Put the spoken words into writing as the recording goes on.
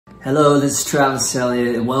Hello, this is Travis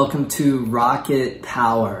Eliot, and welcome to Rocket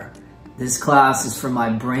Power. This class is from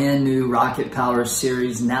my brand new Rocket Power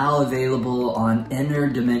series, now available on Inner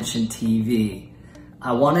Dimension TV.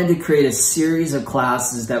 I wanted to create a series of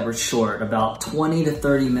classes that were short, about 20 to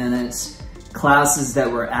 30 minutes, classes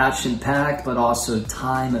that were action-packed but also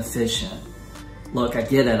time-efficient. Look, I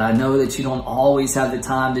get it. I know that you don't always have the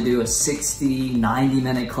time to do a 60,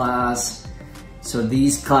 90-minute class. So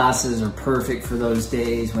these classes are perfect for those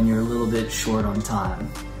days when you're a little bit short on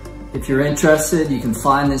time. If you're interested, you can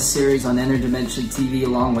find this series on Inner Dimension TV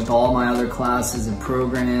along with all my other classes and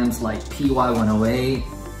programs like PY 108,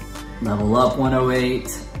 Level Up 108,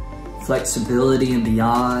 Flexibility and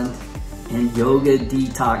Beyond, and Yoga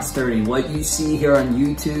Detox 30. What you see here on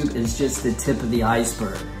YouTube is just the tip of the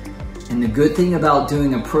iceberg. And the good thing about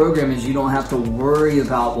doing a program is you don't have to worry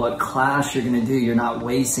about what class you're gonna do. You're not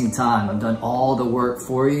wasting time. I've done all the work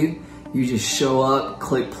for you. You just show up,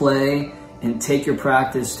 click play, and take your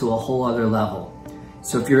practice to a whole other level.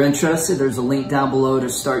 So if you're interested, there's a link down below to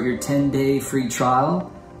start your 10-day free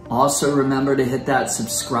trial. Also remember to hit that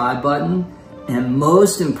subscribe button. And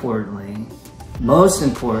most importantly,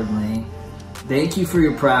 thank you for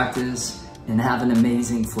your practice and have an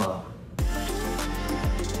amazing flow.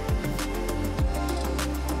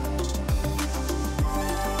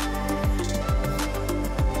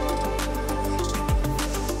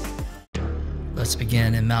 Let's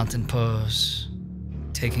begin in mountain pose,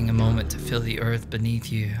 taking a moment to feel the earth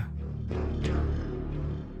beneath you.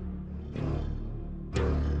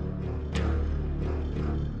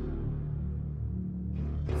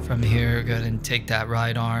 From here, go ahead and take that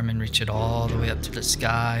right arm and reach it all the way up to the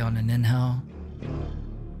sky on an inhale.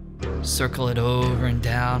 Circle it over and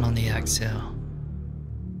down on the exhale.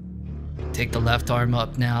 Take the left arm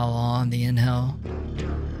up now on the inhale.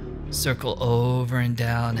 Circle over and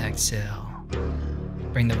down, exhale.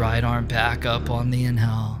 Bring the right arm back up on the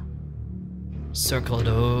inhale. Circle it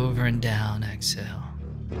over and down, exhale.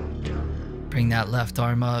 Bring that left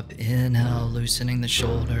arm up, inhale, loosening the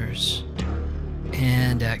shoulders.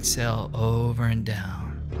 And exhale, over and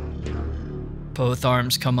down. Both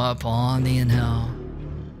arms come up on the inhale.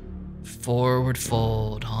 Forward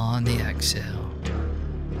fold on the exhale.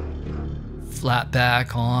 Flat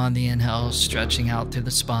back on the inhale, stretching out through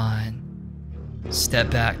the spine. Step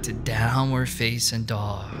back to downward facing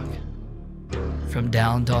dog. From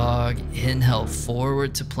down dog, inhale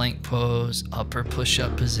forward to plank pose, upper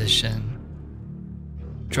push-up position.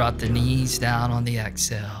 Drop the knees down on the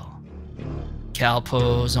exhale. Cow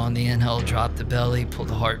pose on the inhale, drop the belly, pull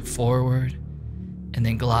the heart forward, and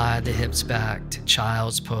then glide the hips back to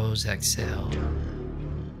child's pose, exhale.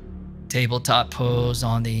 Tabletop pose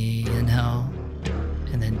on the inhale,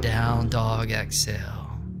 and then down dog, exhale.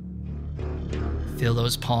 Feel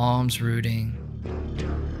those palms rooting.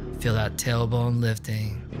 Feel that tailbone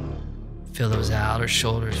lifting. Feel those outer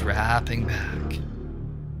shoulders wrapping back.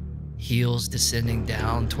 Heels descending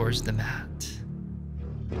down towards the mat.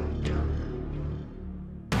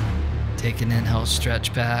 Take an inhale,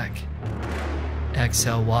 stretch back.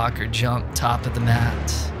 Exhale, walk or jump top of the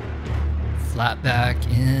mat. Flat back,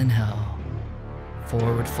 inhale.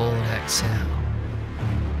 Forward fold, exhale.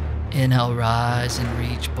 Inhale, rise and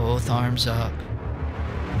reach both arms up.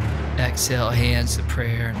 Exhale, hands to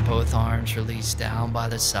prayer and both arms release down by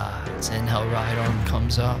the sides. Inhale, right arm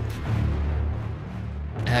comes up.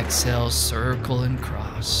 Exhale, circle and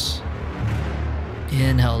cross.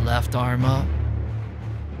 Inhale, left arm up.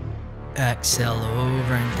 Exhale,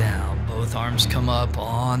 over and down. Both arms come up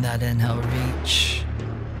on that inhale, reach.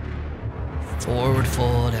 Forward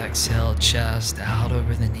fold, exhale, chest out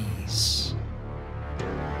over the knees.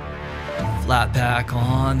 Flat back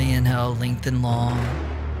on the inhale, lengthen long.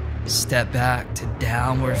 Step back to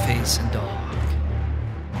downward facing dog.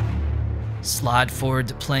 Slide forward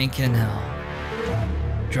to plank, inhale.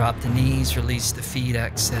 Drop the knees, release the feet,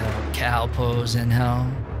 exhale. Cow pose, inhale.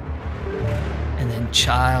 And then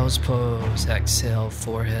child's pose, exhale,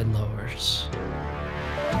 forehead lowers.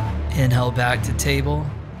 Inhale back to table.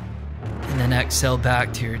 And then exhale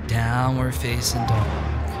back to your downward facing dog.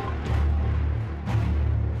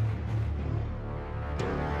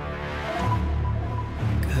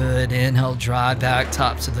 Good. Inhale, drive back,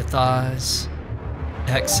 tops of the thighs.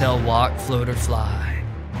 Exhale, walk, float, or fly.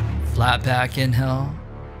 Flat back, inhale.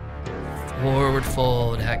 Forward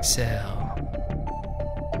fold, exhale.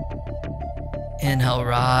 Inhale,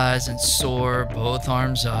 rise and soar, both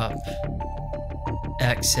arms up.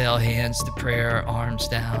 Exhale, hands to prayer, arms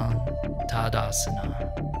down, Tadasana.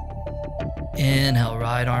 Inhale,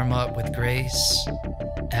 right arm up with grace.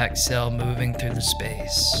 Exhale, moving through the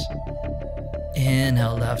space.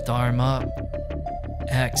 Inhale, left arm up.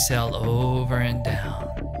 Exhale over and down.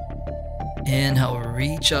 Inhale,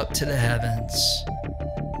 reach up to the heavens.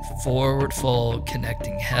 Forward fold,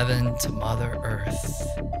 connecting heaven to Mother Earth.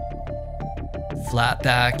 Flat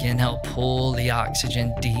back, inhale, pull the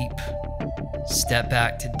oxygen deep. Step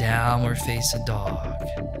back to downward facing dog.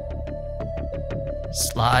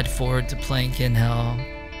 Slide forward to plank, inhale.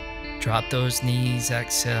 Drop those knees,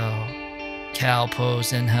 exhale. Cow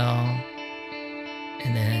pose, inhale.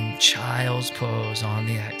 And then child's pose on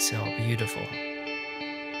the exhale, beautiful.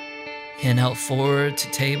 Inhale forward to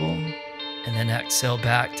table, and then exhale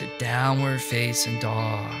back to downward facing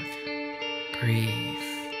dog. Breathe.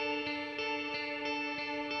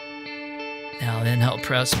 Now inhale,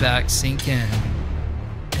 press back, sink in.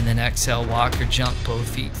 And then exhale, walk or jump both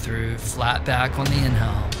feet through. Flat back on the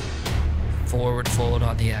inhale. Forward fold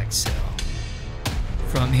on the exhale.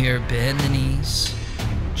 From here, bend the knees.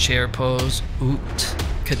 Chair pose,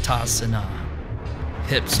 Utkatasana.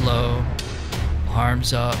 Hips low,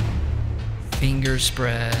 arms up, fingers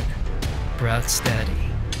spread, breath steady.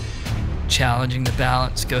 Challenging the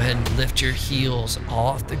balance, go ahead and lift your heels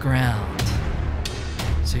off the ground.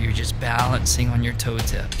 So you're just balancing on your toe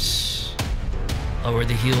tips. Lower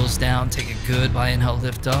the heels down, take a goodbye, inhale,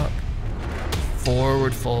 lift up.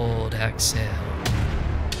 Forward fold, exhale.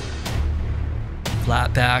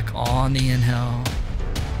 Flat back on the inhale.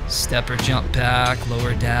 Step or jump back,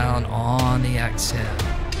 lower down on the exhale.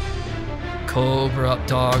 Cobra up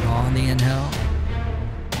dog on the inhale.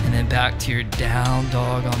 And then back to your down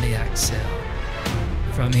dog on the exhale.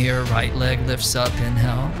 From here, right leg lifts up,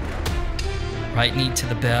 inhale. Right knee to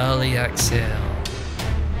the belly, exhale.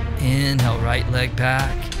 Inhale, right leg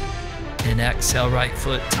back. And exhale, right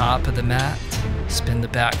foot top of the mat. Spin the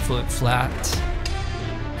back foot flat.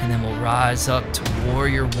 And then we'll rise up to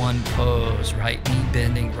warrior one pose. Right knee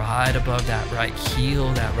bending right above that right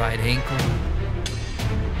heel, that right ankle.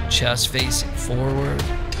 Chest facing forward.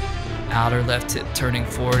 Outer left hip turning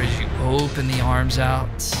forward as you open the arms out.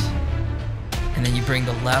 And then you bring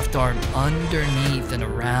the left arm underneath and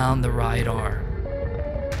around the right arm.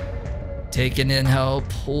 Take an inhale,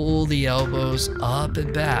 pull the elbows up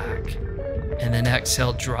and back. And then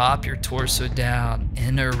exhale, drop your torso down.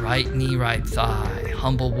 Inner right knee, right thigh.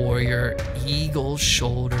 Humble warrior, eagle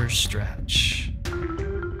shoulder stretch.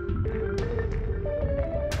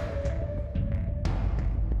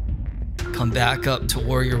 Come back up to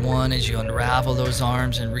warrior one as you unravel those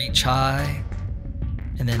arms and reach high.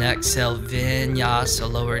 And then exhale,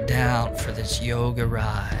 vinyasa, lower down for this yoga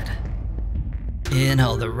ride.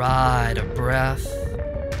 Inhale the ride of breath.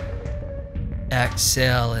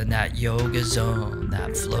 Exhale in that yoga zone,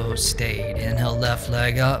 that flow state. Inhale, left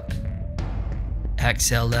leg up.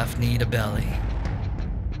 Exhale, left knee to belly.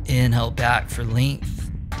 Inhale, back for length.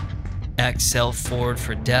 Exhale, forward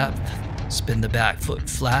for depth. Spin the back foot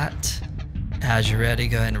flat. As you're ready,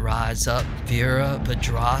 go ahead and rise up.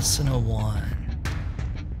 Virabhadrasana 1.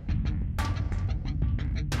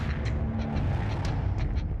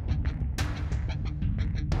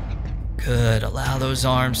 Good. Allow those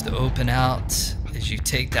arms to open out as you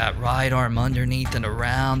take that right arm underneath and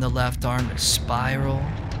around the left arm to spiral.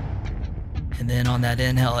 And then on that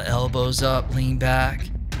inhale, elbows up, lean back.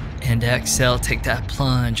 And exhale, take that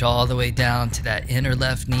plunge all the way down to that inner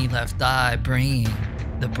left knee, left thigh, bringing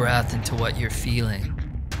the breath into what you're feeling.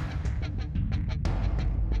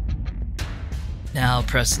 Now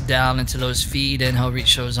press it down into those feet. Inhale,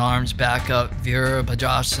 reach those arms back up.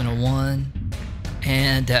 Virabhadrasana 1.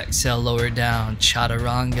 And exhale, lower down,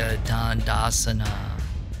 Chaturanga Dandasana.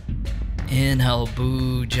 Inhale,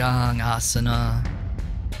 Bhujangasana.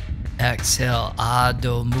 Exhale,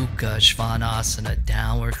 Adho Mukha Svanasana,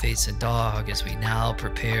 downward facing dog as we now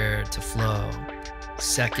prepare to flow.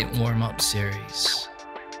 Second warm-up series.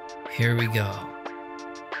 Here we go.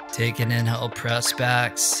 Take an inhale, press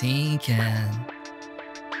back, sink in.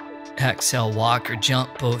 Exhale, walk or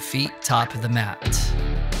jump both feet, top of the mat.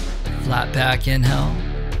 Flat back, inhale.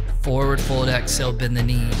 Forward fold, exhale, bend the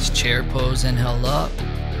knees. Chair pose, inhale up.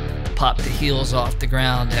 Pop the heels off the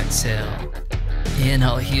ground, exhale.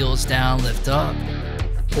 Inhale, heels down, lift up.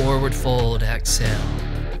 Forward fold, exhale.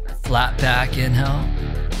 Flat back, inhale.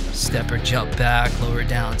 Step or jump back, lower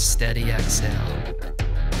down, steady, exhale.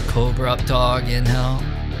 Cobra up dog, inhale.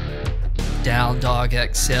 Down dog,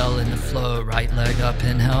 exhale in the flow. Right leg up,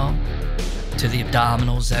 inhale. To the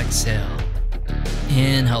abdominals, exhale.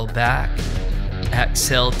 Inhale back,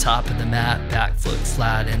 exhale top of the mat, back foot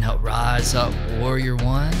flat. Inhale, rise up, warrior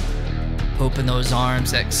one. Open those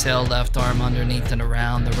arms, exhale, left arm underneath and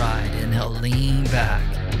around the right. Inhale, lean back.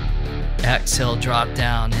 Exhale, drop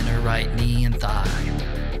down, inner right knee and thigh.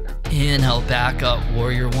 Inhale, back up,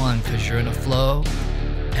 warrior one, because you're in a flow.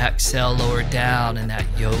 Exhale, lower down in that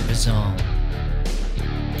yoga zone.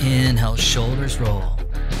 Inhale, shoulders roll.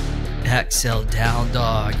 Exhale, down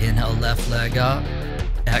dog. Inhale, left leg up.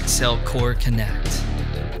 Exhale, core connect.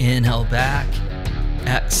 Inhale, back.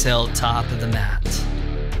 Exhale, top of the mat.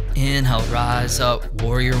 Inhale, rise up,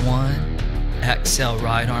 warrior one. Exhale,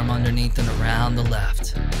 right arm underneath and around the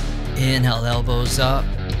left. Inhale, elbows up.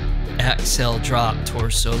 Exhale, drop,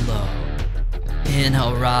 torso low.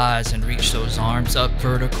 Inhale, rise and reach those arms up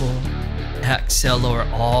vertical. Exhale, lower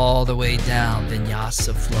all the way down,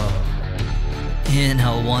 vinyasa flow.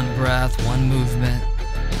 Inhale, one breath, one movement.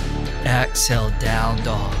 Exhale, down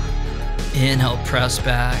dog. Inhale, press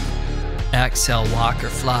back. Exhale, walk or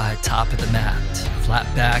fly, top of the mat.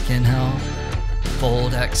 Flat back, inhale.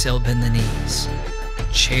 Fold, exhale, bend the knees.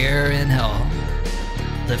 Chair, inhale.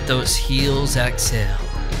 Lift those heels, exhale.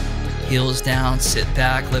 Heels down, sit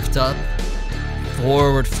back, lift up.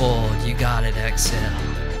 Forward fold, you got it, exhale.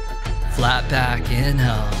 Flat back,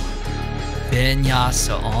 inhale.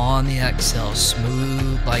 Vinyasa on the exhale,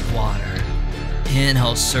 smooth like water.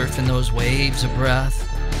 Inhale, surfing those waves of breath.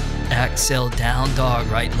 Exhale, down dog,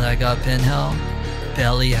 right leg up, inhale.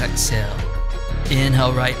 Belly, exhale.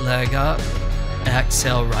 Inhale, right leg up.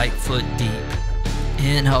 Exhale, right foot deep.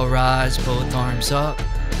 Inhale, rise, both arms up.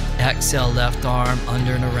 Exhale, left arm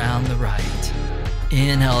under and around the right.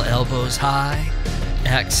 Inhale, elbows high.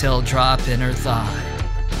 Exhale, drop inner thigh.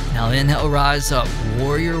 Now inhale, rise up,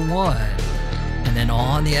 warrior one. And then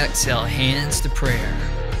on the exhale, hands to prayer.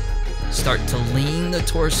 Start to lean the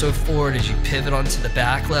torso forward as you pivot onto the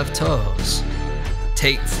back left toes.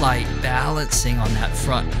 Take flight, balancing on that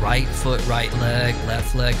front right foot, right leg,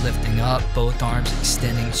 left leg lifting up, both arms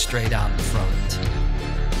extending straight out in front.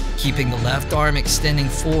 Keeping the left arm extending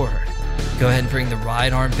forward. Go ahead and bring the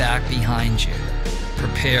right arm back behind you.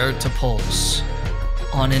 Prepare to pulse.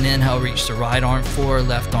 On an inhale, reach the right arm forward,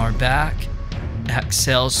 left arm back.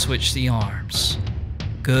 Exhale, switch the arms.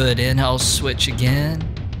 Good, inhale, switch again.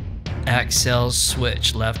 Exhale,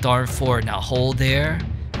 switch, left arm forward. Now hold there.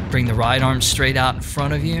 Bring the right arm straight out in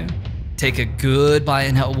front of you. Take a goodbye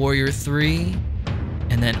inhale, warrior three.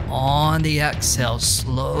 And then on the exhale,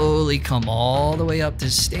 slowly come all the way up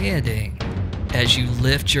to standing as you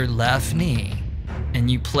lift your left knee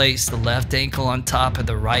and you place the left ankle on top of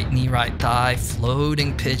the right knee, right thigh,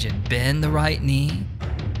 floating pigeon. Bend the right knee,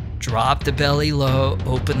 drop the belly low,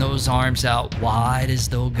 open those arms out wide as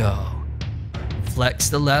they'll go. Flex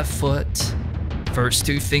the left foot, first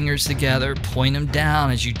two fingers together, point them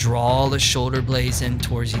down as you draw the shoulder blades in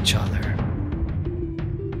towards each other.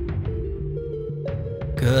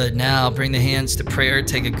 Good, now bring the hands to prayer,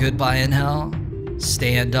 take a goodbye inhale,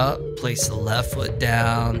 stand up, place the left foot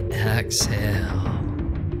down, exhale.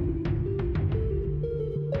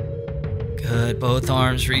 Good, both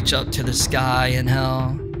arms reach up to the sky,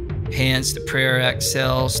 inhale, hands to prayer,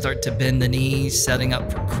 exhale, start to bend the knees, setting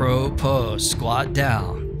up for crow pose, squat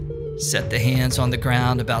down. Set the hands on the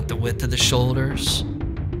ground about the width of the shoulders.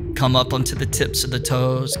 Come up onto the tips of the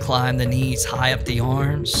toes, climb the knees high up the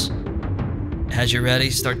arms. As you're ready,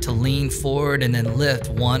 start to lean forward and then lift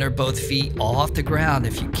one or both feet off the ground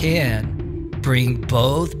if you can. Bring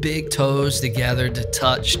both big toes together to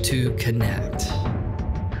touch to connect.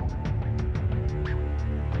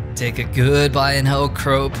 Take a goodbye inhale,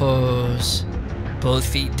 crow pose. Both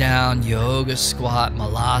feet down, yoga squat,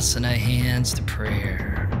 malasana, hands to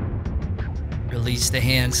prayer. Release the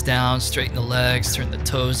hands down, straighten the legs, turn the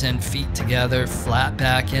toes in, feet together, flat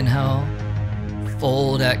back inhale.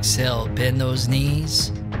 Fold, exhale, bend those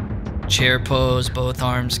knees. Chair pose, both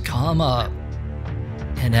arms come up.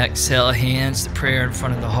 And exhale, hands to prayer in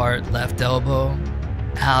front of the heart, left elbow,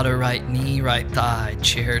 outer right knee, right thigh,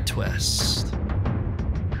 chair twist.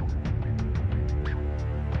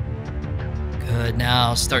 Good,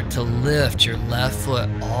 now start to lift your left foot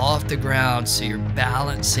off the ground so you're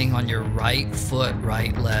balancing on your right foot,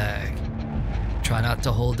 right leg. Try not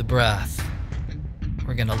to hold the breath.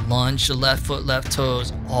 We're gonna lunge the left foot, left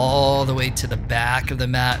toes all the way to the back of the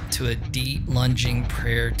mat to a deep lunging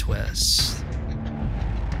prayer twist.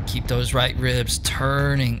 Keep those right ribs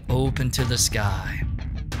turning open to the sky.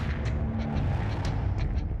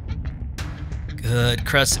 Good,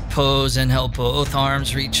 crescent pose, inhale, both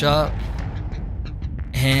arms reach up.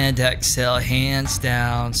 And exhale, hands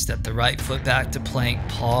down, step the right foot back to plank,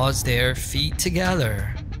 pause there, feet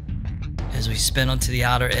together. As we spin onto the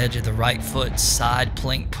outer edge of the right foot, side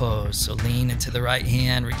plank pose. So lean into the right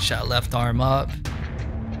hand, reach that left arm up.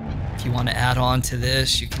 If you want to add on to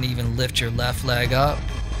this, you can even lift your left leg up.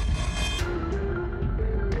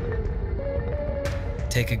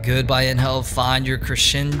 Take a goodbye inhale, find your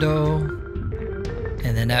crescendo.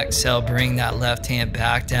 And then exhale, bring that left hand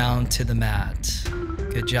back down to the mat.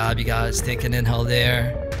 Good job, you guys. Take an inhale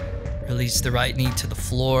there. Release the right knee to the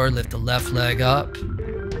floor. Lift the left leg up.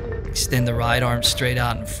 Extend the right arm straight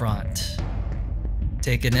out in front.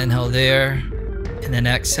 Take an inhale there. And then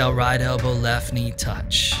exhale, right elbow, left knee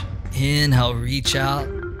touch. Inhale, reach out.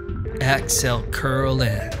 Exhale, curl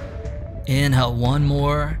in. Inhale, one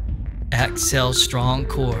more. Exhale, strong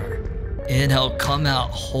core. Inhale, come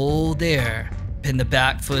out, hold there. Pin the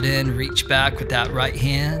back foot in, reach back with that right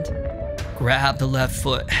hand. Grab the left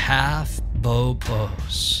foot, half bow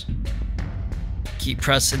pose. Keep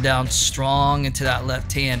pressing down strong into that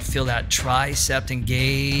left hand. Feel that tricep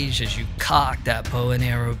engage as you cock that bow and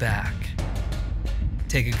arrow back.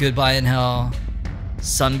 Take a goodbye inhale.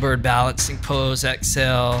 Sunbird balancing pose,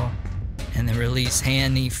 exhale. And then release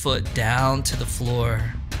hand, knee, foot down to the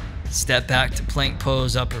floor. Step back to plank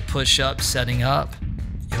pose, upper push-up, setting up.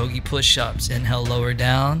 Yogi push-ups, inhale, lower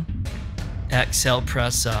down. Exhale,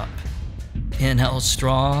 press up. Inhale,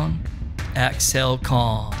 strong. Exhale,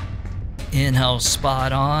 calm. Inhale,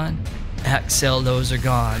 spot on. Exhale, those are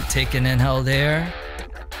gone. Take an inhale there.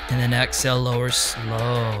 And then exhale, lower,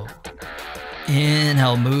 slow.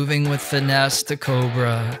 Inhale, moving with finesse to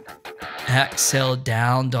cobra. Exhale,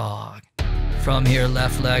 down dog. From here,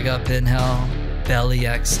 left leg up, inhale. Belly,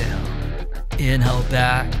 exhale. Inhale,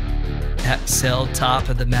 back. Exhale, top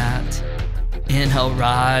of the mat. Inhale,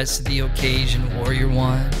 rise to the occasion, warrior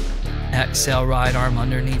one. Exhale, right arm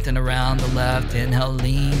underneath and around the left. Inhale,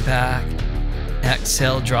 lean back.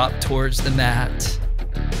 Exhale, drop towards the mat.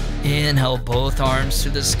 Inhale, both arms to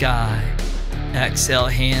the sky. Exhale,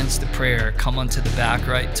 hands to prayer. Come onto the back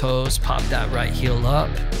right toes. Pop that right heel up.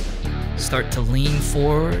 Start to lean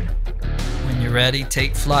forward. When you're ready,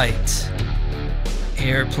 take flight.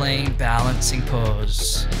 Airplane balancing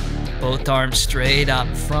pose. Both arms straight out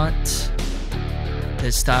in front.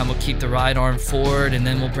 This time we'll keep the right arm forward and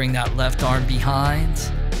then we'll bring that left arm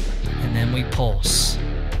behind. And then we pulse.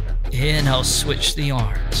 Inhale, switch the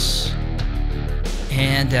arms.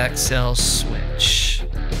 And exhale, switch.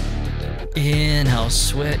 Inhale,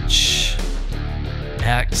 switch.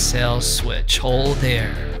 Exhale, switch. Hold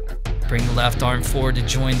there. Bring the left arm forward to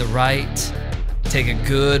join the right. Take a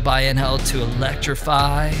goodbye inhale to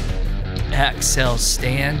electrify. Exhale,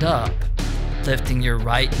 stand up. Lifting your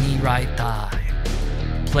right knee, right thigh.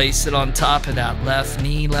 Place it on top of that left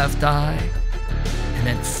knee, left thigh. And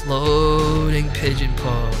then floating pigeon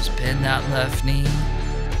pose. Bend that left knee.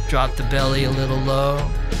 Drop the belly a little low.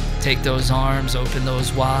 Take those arms, open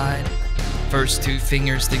those wide. First two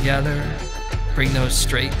fingers together. Bring those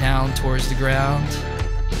straight down towards the ground.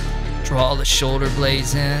 Draw the shoulder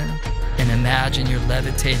blades in. And imagine you're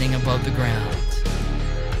levitating above the ground.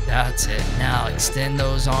 That's it. Now extend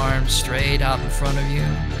those arms straight out in front of you.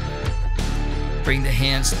 Bring the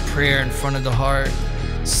hands to prayer in front of the heart.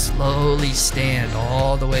 Slowly stand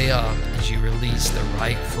all the way up as you release the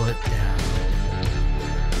right foot down.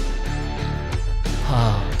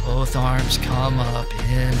 Both arms come up,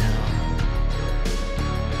 inhale.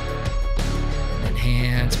 And then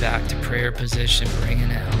hands back to prayer position, bring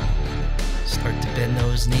it out. Start to bend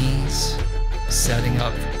those knees, setting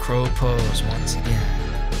up for crow pose once again.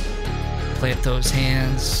 Plant those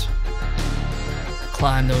hands,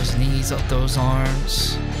 climb those knees up those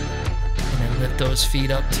arms, and then lift those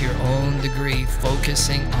feet up to your own degree,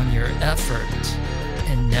 focusing on your effort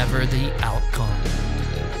and never the outcome.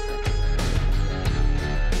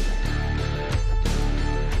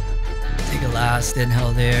 Take a last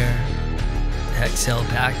inhale there. Exhale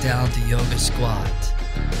back down to yoga squat.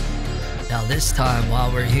 Now this time while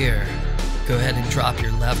we're here, go ahead and drop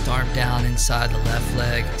your left arm down inside the left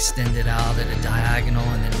leg, extend it out at a diagonal,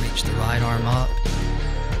 and then reach the right arm up.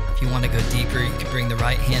 If you want to go deeper, you can bring the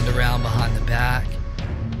right hand around behind the back.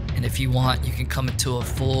 And if you want, you can come into a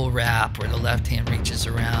full wrap where the left hand reaches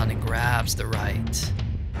around and grabs the right.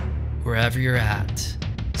 Wherever you're at,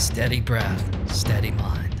 steady breath, steady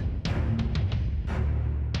mind.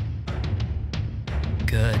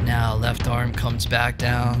 Good, now left arm comes back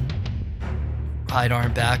down. Right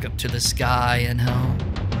arm back up to the sky, inhale.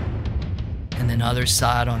 And then other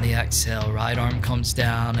side on the exhale. Right arm comes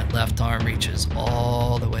down and left arm reaches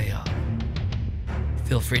all the way up.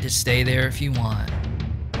 Feel free to stay there if you want.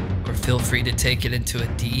 Or feel free to take it into a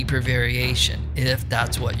deeper variation if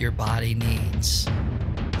that's what your body needs.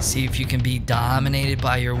 See if you can be dominated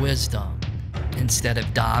by your wisdom instead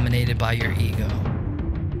of dominated by your ego.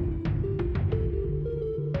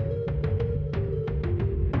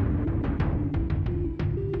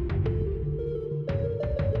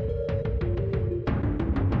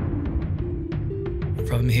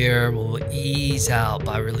 From here, we'll ease out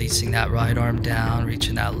by releasing that right arm down,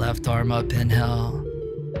 reaching that left arm up, inhale.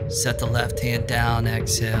 Set the left hand down,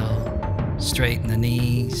 exhale. Straighten the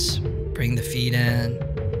knees, bring the feet in.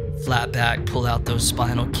 Flat back, pull out those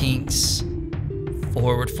spinal kinks.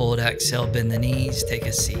 Forward fold, exhale, bend the knees, take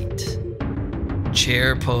a seat.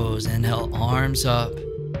 Chair pose, inhale, arms up,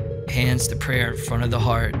 hands to prayer in front of the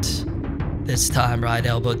heart. This time, right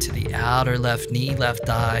elbow to the outer left knee, left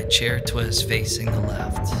thigh, chair twist facing the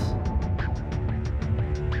left.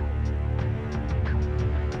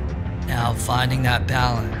 Now, finding that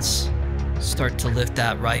balance, start to lift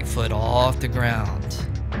that right foot off the ground.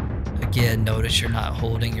 Again, notice you're not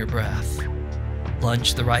holding your breath.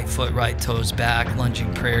 Lunge the right foot, right toes back,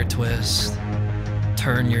 lunging prayer twist.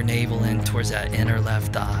 Turn your navel in towards that inner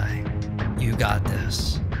left thigh. You got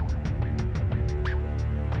this.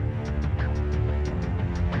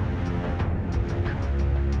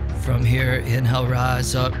 From here, inhale,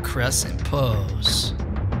 rise up, crescent pose.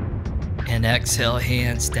 And exhale,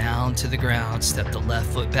 hands down to the ground. Step the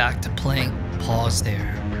left foot back to plank. Pause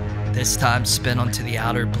there. This time, spin onto the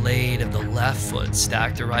outer blade of the left foot.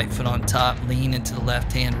 Stack the right foot on top. Lean into the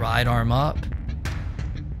left hand, right arm up.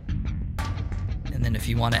 And then if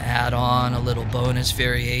you want to add on a little bonus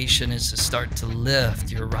variation is to start to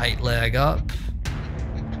lift your right leg up,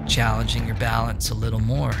 challenging your balance a little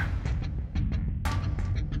more.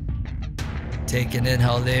 Take an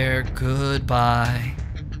inhale there. Goodbye.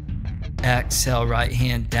 Exhale, right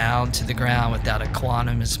hand down to the ground with that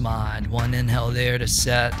equanimous mind. One inhale there to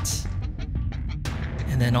set.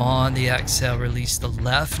 And then on the exhale, release the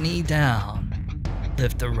left knee down.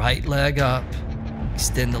 Lift the right leg up.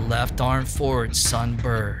 Extend the left arm forward,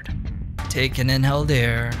 sunbird. Take an inhale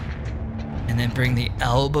there. And then bring the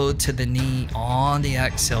elbow to the knee. On the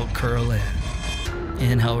exhale, curl in.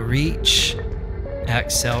 Inhale, reach.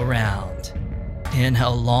 Exhale, round.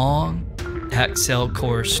 Inhale, long. Exhale,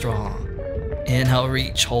 core strong. Inhale,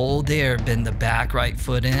 reach, hold there, bend the back right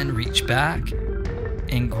foot in, reach back,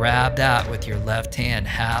 and grab that with your left hand,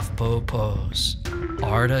 half bow pose,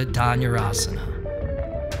 Ardha Dhanurasana.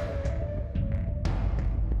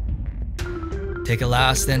 Take a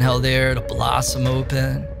last inhale there to blossom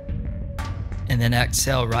open, and then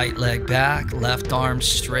exhale, right leg back, left arm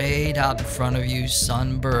straight out in front of you,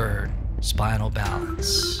 sunbird, spinal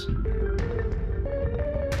balance.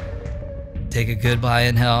 Take a goodbye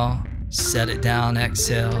inhale. Set it down,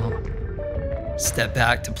 exhale. Step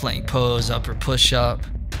back to plank pose, upper push up.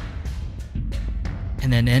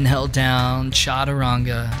 And then inhale down,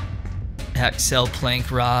 chaturanga. Exhale,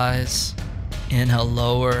 plank rise. Inhale,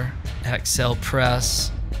 lower. Exhale,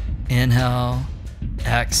 press. Inhale,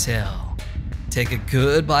 exhale. Take a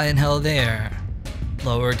goodbye inhale there.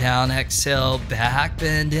 Lower down, exhale, back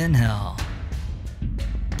bend, inhale.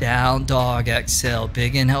 Down dog, exhale,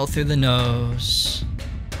 big inhale through the nose.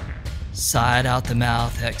 Side out the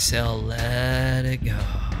mouth, exhale, let it go.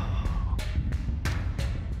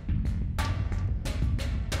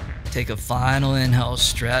 Take a final inhale,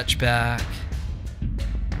 stretch back.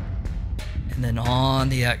 And then on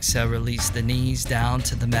the exhale, release the knees down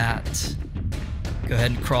to the mat. Go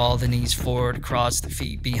ahead and crawl the knees forward, cross the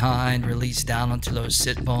feet behind, release down onto those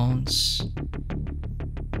sit bones.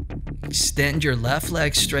 Extend your left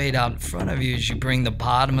leg straight out in front of you as you bring the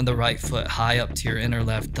bottom of the right foot high up to your inner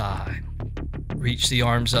left thigh. Reach the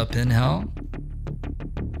arms up, inhale.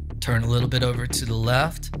 Turn a little bit over to the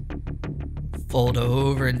left. Fold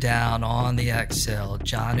over and down on the exhale.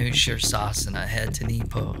 Janu Shirsasana, head to knee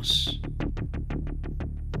pose.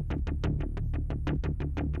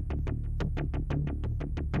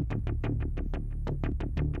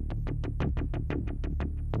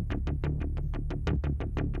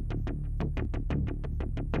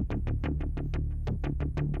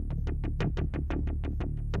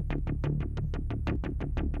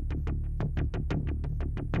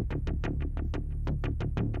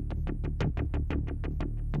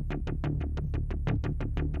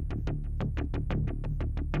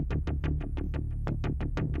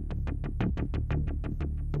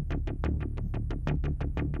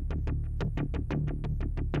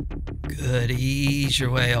 Good, ease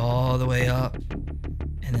your way all the way up,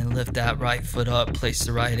 and then lift that right foot up, place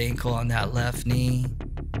the right ankle on that left knee,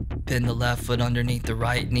 bend the left foot underneath the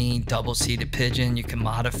right knee, double seated pigeon. You can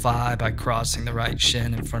modify by crossing the right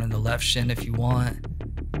shin in front of the left shin if you want.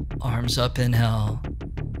 Arms up, inhale.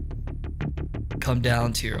 Come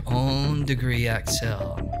down to your own degree,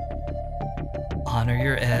 exhale. Honor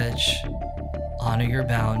your edge, honor your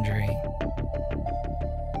boundary.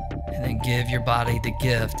 And then give your body the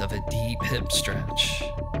gift of a deep hip stretch.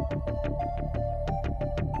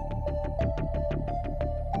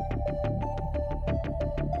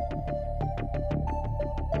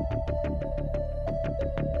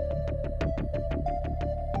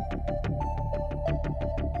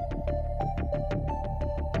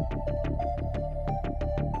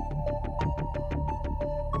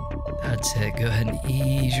 That's it. Go ahead and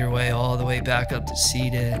ease your way all the way back up to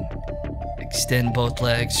seated. Extend both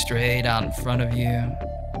legs straight out in front of you.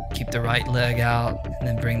 Keep the right leg out, and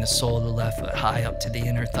then bring the sole of the left foot high up to the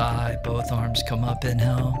inner thigh. Both arms come up,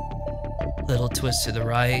 inhale. Little twist to the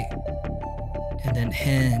right, and then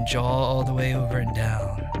hinge all the way over and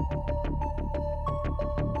down.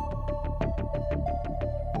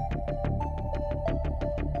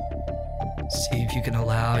 See if you can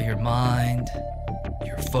allow your mind,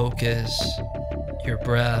 your focus, your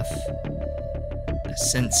breath, the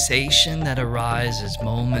sensation that arises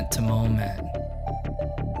moment to moment,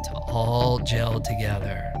 to all gel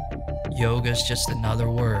together. Yoga is just another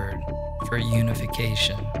word for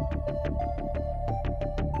unification.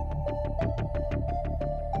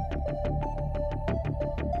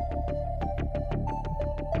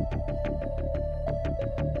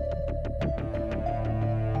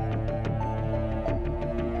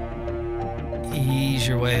 Ease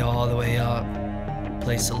your way all the way up.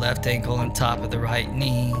 Place the left ankle on top of the right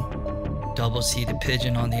knee. Double seated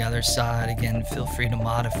pigeon on the other side. Again, feel free to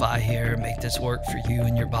modify here. Make this work for you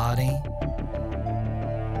and your body.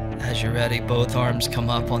 As you're ready, both arms come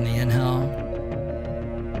up on the inhale.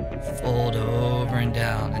 Fold over and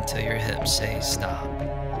down until your hips say stop.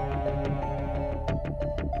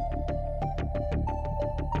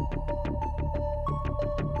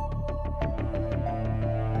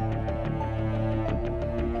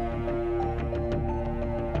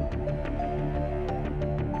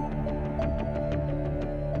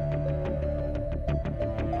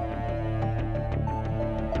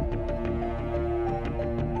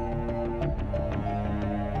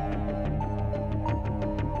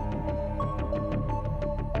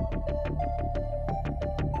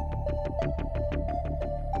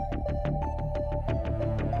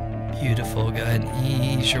 Beautiful. Go ahead and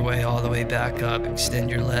ease your way all the way back up. Extend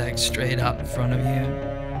your legs straight out in front of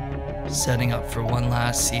you. Setting up for one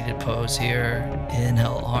last seated pose here.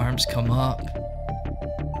 Inhale, arms come up.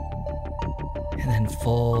 And then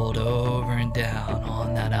fold over and down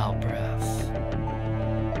on that out breath.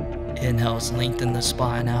 Inhales, lengthen the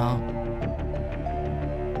spine out.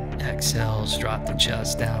 Exhales, drop the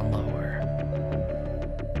chest down lower.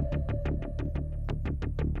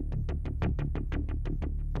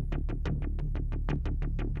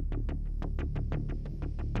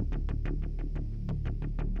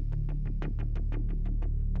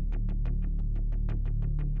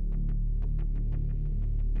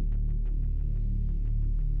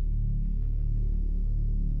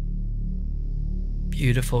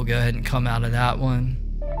 Beautiful. Go ahead and come out of that one.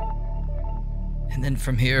 And then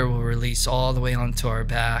from here, we'll release all the way onto our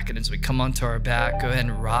back. And as we come onto our back, go ahead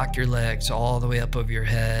and rock your legs all the way up over your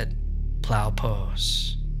head. Plow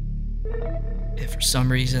pose. If for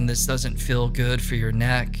some reason this doesn't feel good for your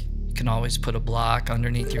neck, you can always put a block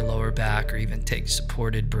underneath your lower back or even take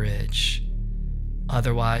supported bridge.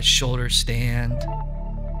 Otherwise, shoulders stand,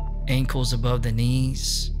 ankles above the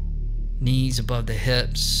knees, knees above the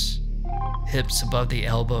hips, hips above the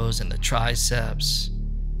elbows and the triceps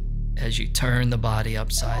as you turn the body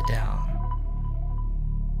upside down.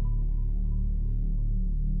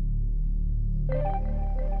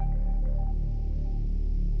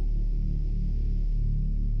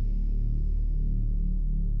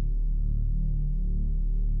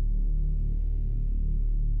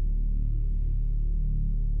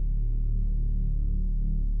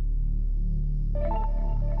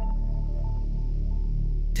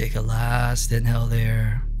 Take a last inhale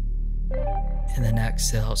there, and then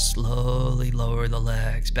exhale, slowly lower the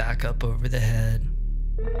legs back up over the head.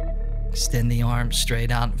 Extend the arms straight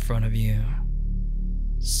out in front of you.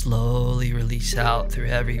 Slowly release out through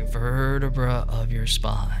every vertebra of your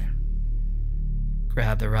spine.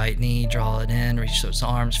 Grab the right knee, draw it in, reach those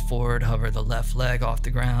arms forward, hover the left leg off the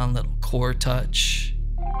ground, little core touch.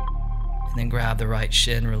 And then grab the right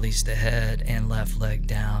shin, release the head and left leg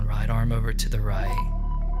down, right arm over to the right.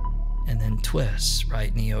 And then twist,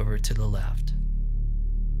 right knee over to the left.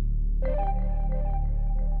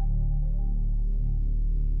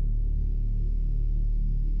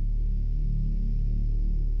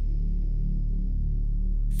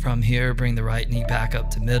 From here, bring the right knee back up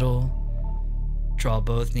to middle. Draw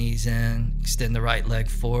both knees in, extend the right leg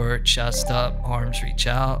forward, chest up, arms reach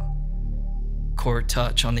out. Core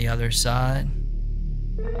touch on the other side.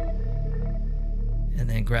 And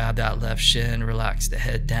then grab that left shin, relax the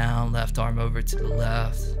head down, left arm over to the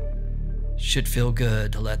left. Should feel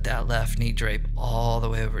good to let that left knee drape all the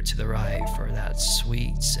way over to the right for that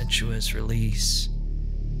sweet, sensuous release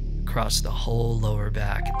across the whole lower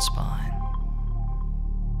back and spine.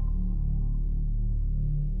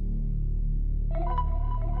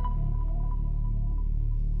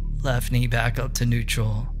 Left knee back up to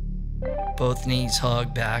neutral. Both knees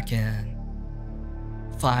hug back in.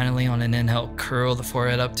 Finally, on an inhale, curl the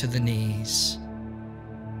forehead up to the knees.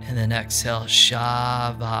 And then exhale,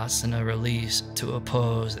 Shavasana, release to a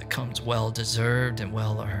pose that comes well-deserved and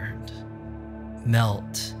well-earned.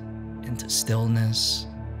 Melt into stillness,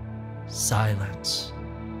 silence,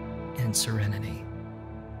 and serenity.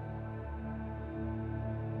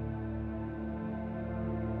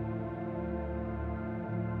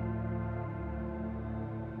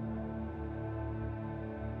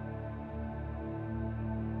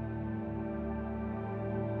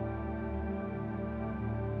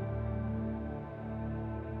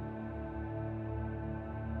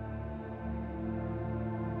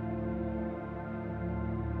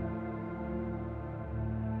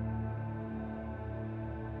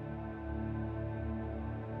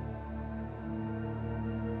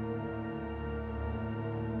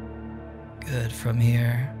 Good. From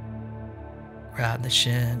here, grab the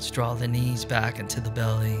shins, draw the knees back into the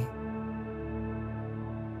belly,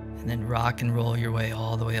 and then rock and roll your way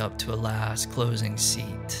all the way up to a last closing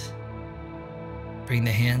seat. Bring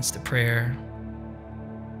the hands to prayer.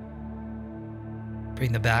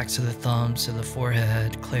 Bring the backs of the thumbs to the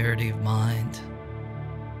forehead, clarity of mind.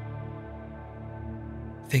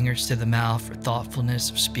 Fingers to the mouth for thoughtfulness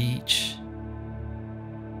of speech.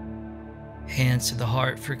 Hands to the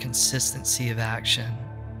heart for consistency of action,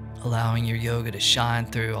 allowing your yoga to shine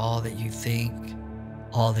through all that you think,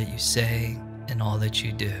 all that you say, and all that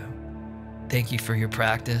you do. Thank you for your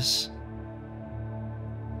practice.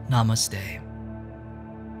 Namaste.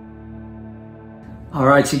 All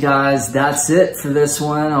right, you guys, that's it for this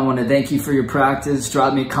one. I want to thank you for your practice.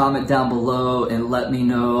 Drop me a comment down below and let me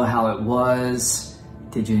know how it was.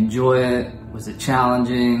 Did you enjoy it? Was it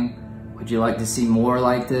challenging? Would you like to see more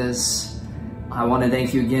like this? I want to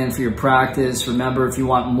thank you again for your practice. Remember, if you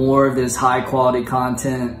want more of this high quality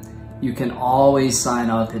content, you can always sign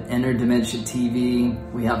up at Interdimension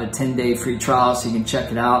TV. We have a 10-day free trial, so you can check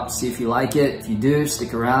it out, see if you like it. If you do,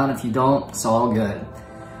 stick around. If you don't, it's all good.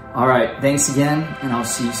 All right, thanks again, and I'll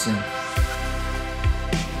see you soon.